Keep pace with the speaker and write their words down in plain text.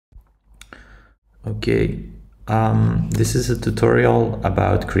Okay, this is a tutorial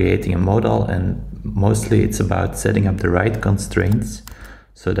about creating a modal, and mostly it's about setting up the right constraints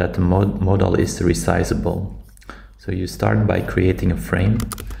so that the modal is resizable. So you start by creating a frame,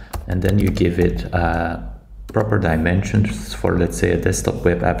 and then you give it proper dimensions for, let's say, a desktop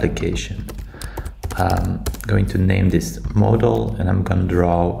web application. I'm going to name this modal, and I'm going to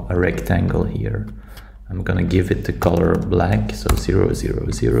draw a rectangle here. I'm gonna give it the color black, so 0,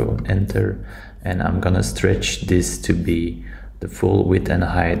 0, 0, enter, and I'm gonna stretch this to be the full width and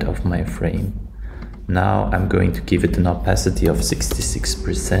height of my frame. Now I'm going to give it an opacity of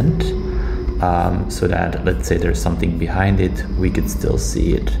 66%, so that, let's say there's something behind it, we could still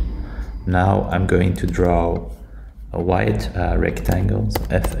see it. Now I'm going to draw a white rectangle, so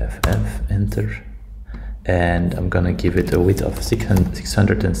FFF, enter. And I'm gonna give it a width of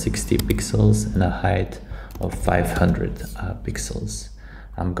 660 pixels and a height of 500 pixels.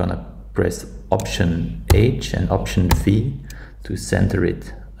 I'm gonna press Option H and Option V to center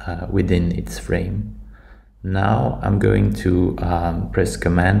it within its frame. Now I'm going to press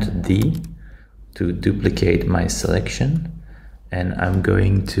Command D to duplicate my selection, and I'm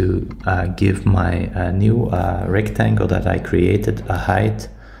going to give my new rectangle that I created a height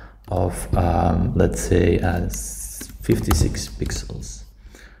of let's say 56 pixels.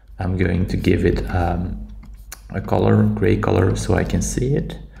 I'm going to give it a color, gray color, so I can see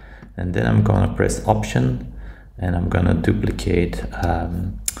it, and then I'm gonna press Option and I'm gonna duplicate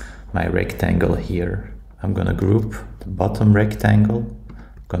my rectangle here. I'm gonna group the bottom rectangle,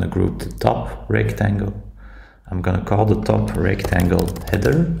 I'm gonna group the top rectangle, I'm gonna call the top rectangle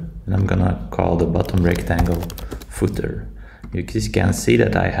header, and I'm gonna call the bottom rectangle footer. You can see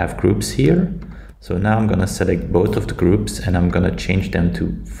that I have groups here. So now I'm gonna select both of the groups and I'm gonna change them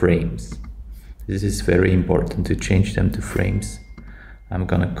to frames. This is very important to change them to frames. I'm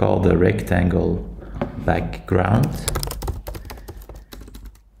gonna call the rectangle background.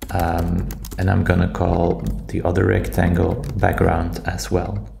 And I'm gonna call the other rectangle background as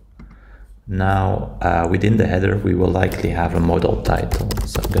well. Now, within the header, we will likely have a modal title.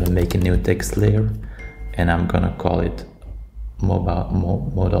 So I'm gonna make a new text layer and I'm gonna call it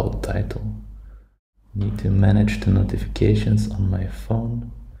modal title. Need to manage the notifications on my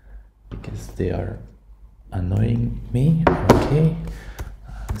phone because they are annoying me. Okay,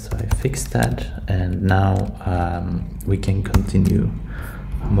 so I fixed that, and now we can continue.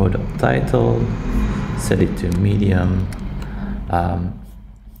 Modal title, set it to medium,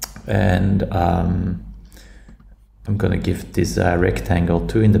 and I'm gonna give this rectangle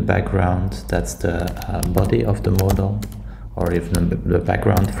 2 in the background. That's the body of the modal, or even the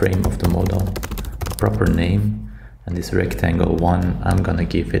background frame of the modal, a proper name. And this rectangle 1, I'm gonna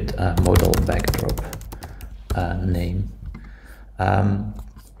give it a modal backdrop name.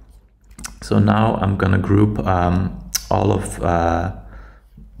 So now I'm gonna group all of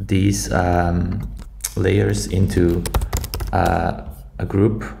these layers into a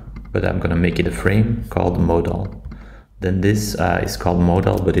group, but I'm gonna make it a frame called modal. Then this is called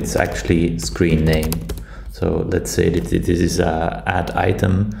modal, but it's actually screen name. So let's say that this is add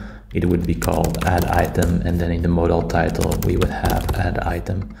item, it would be called add item, and then in the modal title we would have add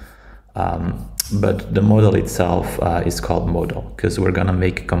item. But the modal itself is called modal because we're gonna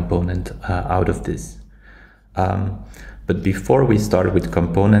make a component out of this. But before we start with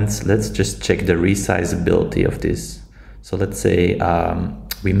components, let's just check the resizability of this. So let's say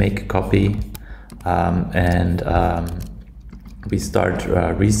we make a copy and we start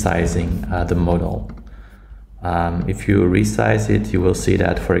resizing the modal. If you resize it, you will see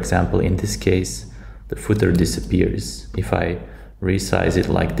that, for example, in this case, the footer disappears. If I resize it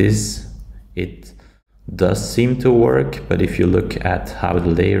like this, it does seem to work, but if you look at how the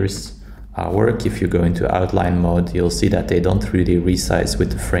layers work, if you go into outline mode, you'll see that they don't really resize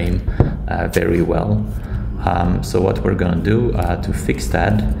with the frame very well. So what we're gonna do to fix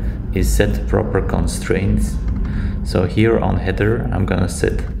that is set proper constraints. So here on header, I'm gonna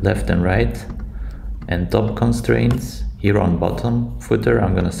set left and right, and top constraints. Here on bottom footer,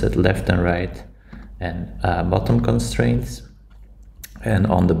 I'm gonna set left and right and bottom constraints. And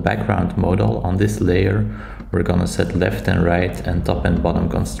on the background modal, on this layer, we're gonna set left and right and top and bottom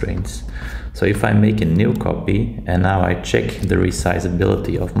constraints. So if I make a new copy and now I check the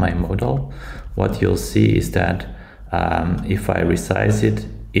resizability of my modal, what you'll see is that if I resize it,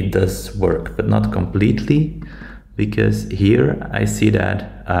 it does work, but not completely, because here I see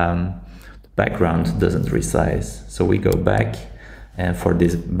that the background doesn't resize. So we go back, and for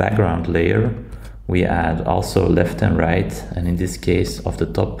this background layer, we add also left and right, and in this case of the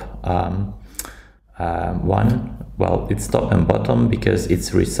top One, well, it's top and bottom because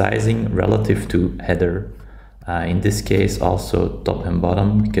it's resizing relative to header. In this case, also top and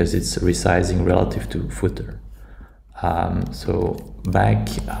bottom because it's resizing relative to footer. So back,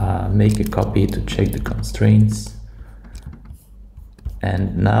 make a copy to check the constraints.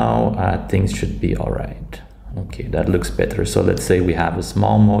 And now things should be all right. Okay, that looks better. So let's say we have a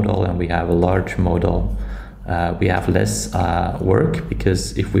small modal and we have a large modal. We have less work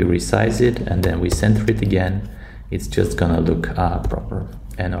because if we resize it and then we center it again, it's just gonna look proper.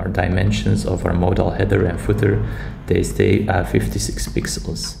 And our dimensions of our modal header and footer, they stay 56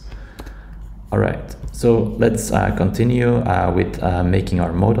 pixels. All right, so let's continue with making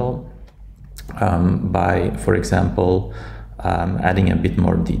our modal by, for example, adding a bit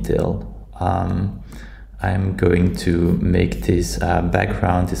more detail. I'm going to make this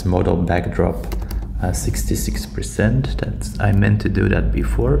background, this modal backdrop 66%. I meant to do that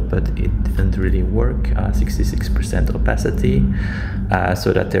before, but it didn't really work. 66% opacity,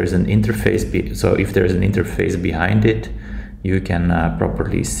 so that there's an interface. So if there's an interface behind it, you can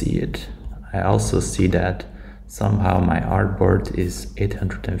properly see it. I also see that somehow my artboard is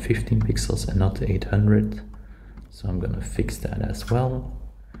 815 pixels and not 800. So I'm gonna fix that as well.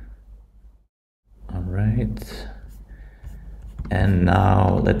 All right. And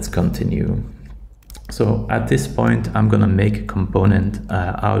now let's continue. So at this point, I'm gonna make a component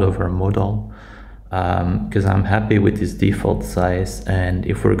out of our modal because I'm happy with this default size. And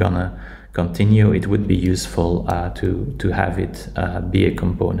if we're gonna continue, it would be useful to have it be a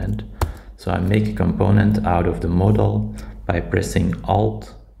component. So I make a component out of the modal by pressing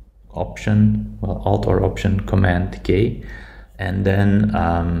Alt or Option Command K, and then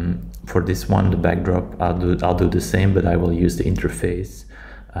for this one, the backdrop, I'll do the same, but I will use the interface.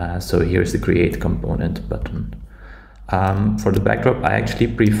 So here's the Create Component button. For the backdrop, I actually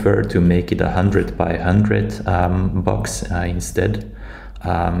prefer to make it 100 by 100 box instead.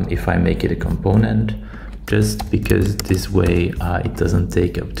 If I make it a component, just because this way it doesn't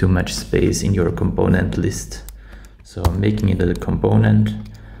take up too much space in your component list. So making it a component,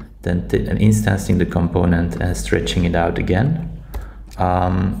 then instancing the component and stretching it out again.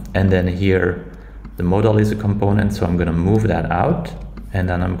 And then here the modal is a component, so I'm going to move that out and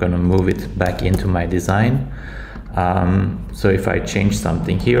then I'm going to move it back into my design. So if I change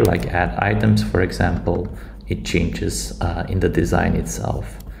something here, like add items, for example, it changes in the design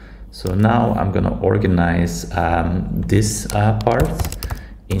itself. So now I'm going to organize this part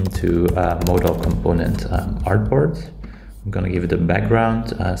into modal component artboard. I'm going to give it a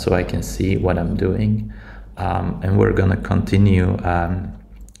background so I can see what I'm doing. And we're going to continue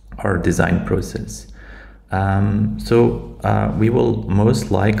our design process. We will most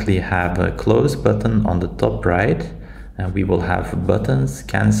likely have a close button on the top right, and we will have buttons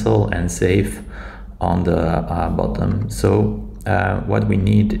cancel and save on the bottom. So what we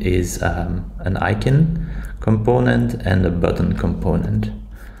need is an icon component and a button component.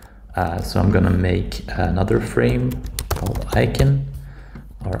 So I'm going to make another frame called icon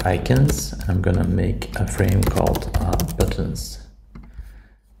or icons. I'm going to make a frame called buttons.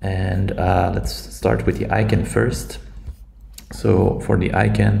 And let's start with the icon first. So for the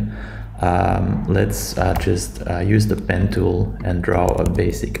icon, let's just use the pen tool and draw a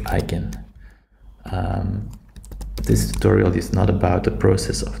basic icon. This tutorial is not about the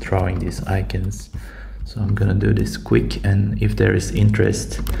process of drawing these icons. So I'm gonna do this quick, and if there is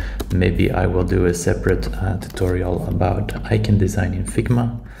interest, maybe I will do a separate tutorial about icon design in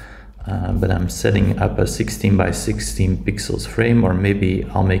Figma. But I'm setting up a 16 by 16 pixels frame, or maybe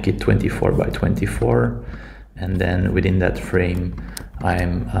I'll make it 24 by 24. And then within that frame,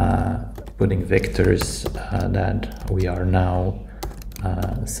 I'm putting vectors that we are now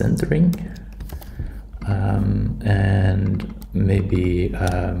centering. And maybe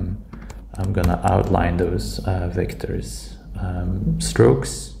I'm gonna outline those vectors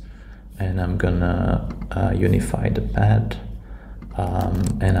strokes, and I'm gonna unify the pad.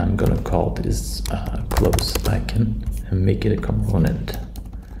 And I'm gonna call this close icon and make it a component.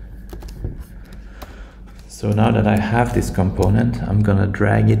 So now that I have this component, I'm gonna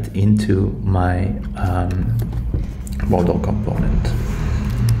drag it into my modal component.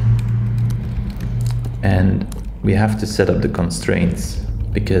 And we have to set up the constraints,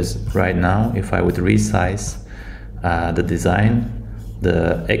 because right now, if I would resize the design,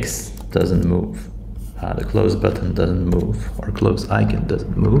 the X doesn't move. The close button doesn't move, or close icon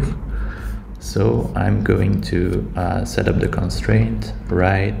doesn't move. So I'm going to set up the constraint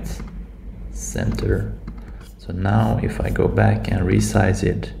right, center. So now if I go back and resize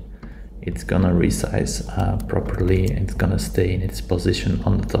it, it's gonna resize properly, and it's gonna stay in its position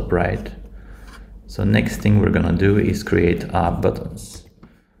on the top right. So next thing we're gonna do is create buttons.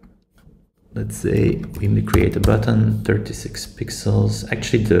 Let's say we create a button, 36 pixels.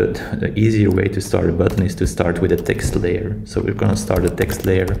 Actually, the easier way to start a button is to start with a text layer. So we're gonna start a text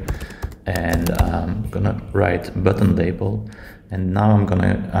layer and I'm gonna write button label. And now I'm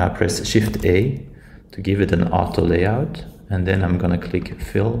gonna press Shift A to give it an auto layout. And then I'm gonna click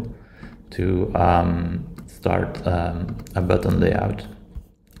Fill to start a button layout.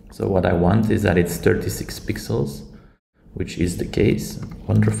 So what I want is that it's 36 pixels, which is the case.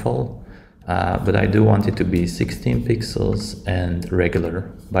 Wonderful. But I do want it to be 16 pixels and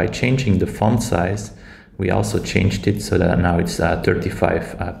regular. By changing the font size, we also changed it so that now it's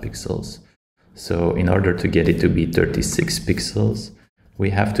 35 pixels. So in order to get it to be 36 pixels, we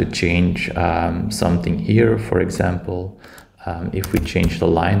have to change something here. For example, if we change the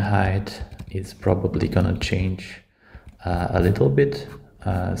line height, it's probably gonna change a little bit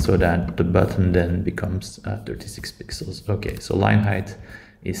so that the button then becomes 36 pixels. Okay, so line height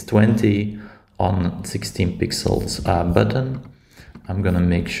is 20 on 16 pixels button. I'm gonna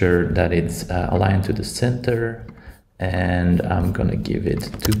make sure that it's aligned to the center, and I'm gonna give it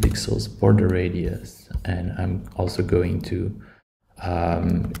 2 pixels border radius, and I'm also going to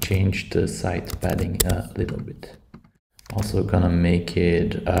change the side padding a little bit. Also gonna make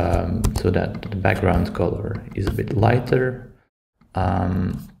it so that the background color is a bit lighter,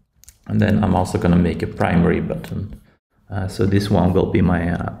 and then I'm also gonna make a primary button. So this one will be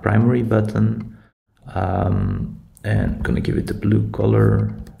my primary button, and I'm gonna give it a blue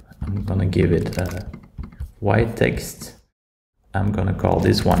color. I'm gonna give it a white text. I'm gonna call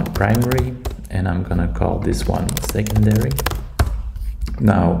this one primary, and I'm gonna call this one secondary.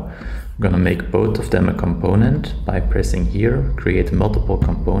 Now I'm gonna make both of them a component by pressing here, create multiple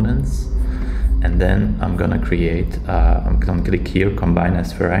components, and then I'm gonna create, I'm gonna click here, combine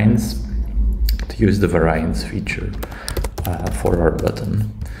as variants, to use the variants feature for our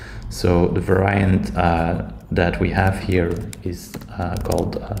button. So the variant that we have here is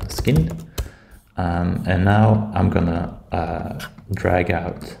called skin, and now I'm gonna drag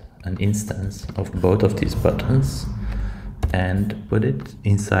out an instance of both of these buttons and put it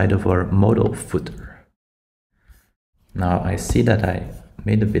inside of our modal footer. Now I see that I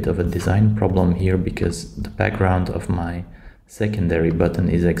made a bit of a design problem here because the background of my secondary button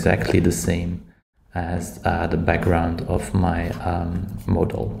is exactly the same as the background of my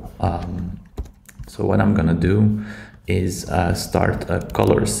modal. So what I'm gonna do is start a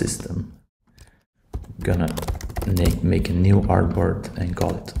color system. I'm gonna make a new artboard and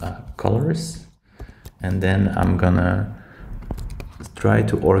call it colors, and then I'm gonna try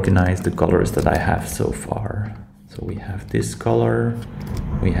to organize the colors that I have so far. So we have this color,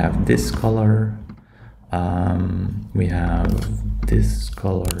 we have this color, we have this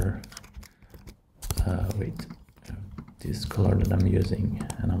color, this color that I'm using,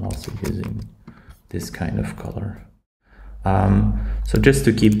 and I'm also using this kind of color. So just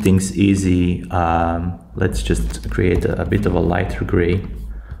to keep things easy, let's just create a bit of a lighter gray,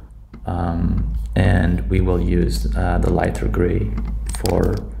 and we will use the lighter gray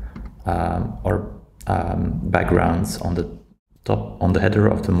for our backgrounds on the top, on the header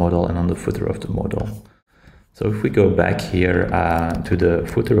of the model and on the footer of the model. So if we go back here to the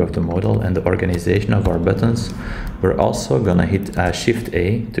footer of the model and the organization of our buttons, we're also gonna hit Shift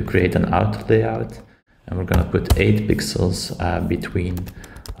A to create an out layout, and we're gonna put 8 pixels between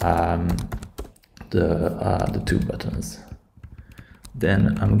the two buttons.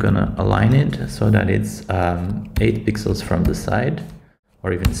 Then I'm gonna align it so that it's 8 pixels from the side,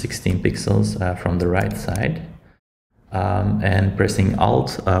 or even 16 pixels from the right side. And pressing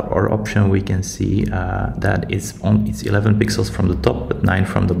Alt or Option, we can see that it's 11 pixels from the top but 9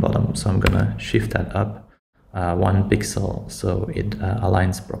 from the bottom. So I'm gonna shift that up 1 pixel so it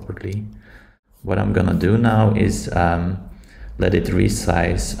aligns properly. What I'm gonna do now is let it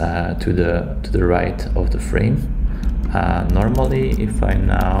resize to the right of the frame. Normally, if I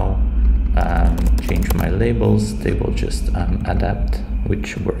now change my labels, they will just adapt,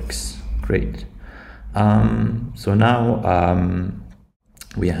 which works great. So now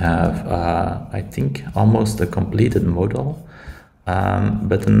we have, I think, almost a completed modal.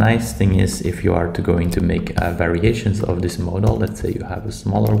 But the nice thing is, if you are going to make variations of this modal, let's say you have a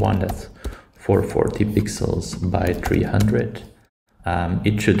smaller one that's 440 pixels by 300,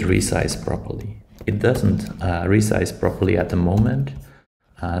 it should resize properly. It doesn't resize properly at the moment,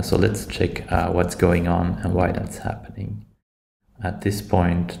 so let's check what's going on and why that's happening. At this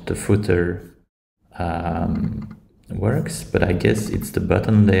point, the footer works, but I guess it's the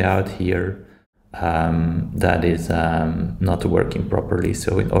button layout here that is not working properly.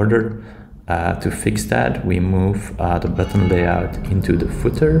 So in order To fix that, we move the button layout into the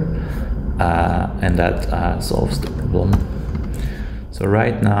footer, and that solves the problem. So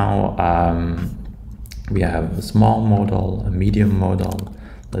right now we have a small modal, a medium modal.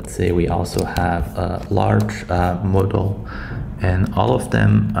 Let's say we also have a large modal, and all of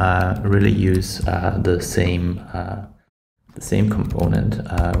them really use the same component,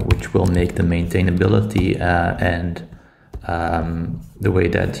 which will make the maintainability and the way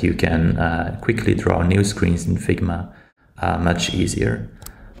that you can quickly draw new screens in Figma much easier.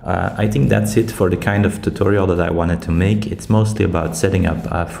 I think that's it for the kind of tutorial that I wanted to make. It's mostly about setting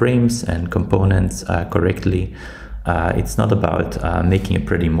up frames and components correctly. It's not about making a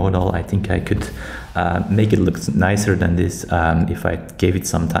pretty model. I think I could make it look nicer than this if I gave it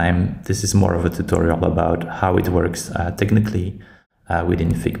some time. This is more of a tutorial about how it works technically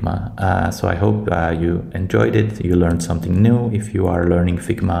within Figma. So I hope you enjoyed it, you learned something new if you are learning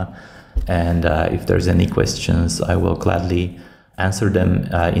Figma, and if there's any questions, I will gladly answer them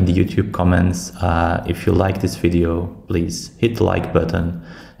in the YouTube comments. If you like this video, please hit the like button,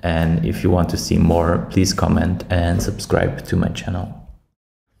 and if you want to see more, please comment and subscribe to my channel.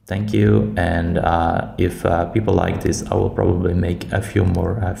 Thank you, and if people like this, I will probably make a few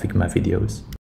more Figma videos.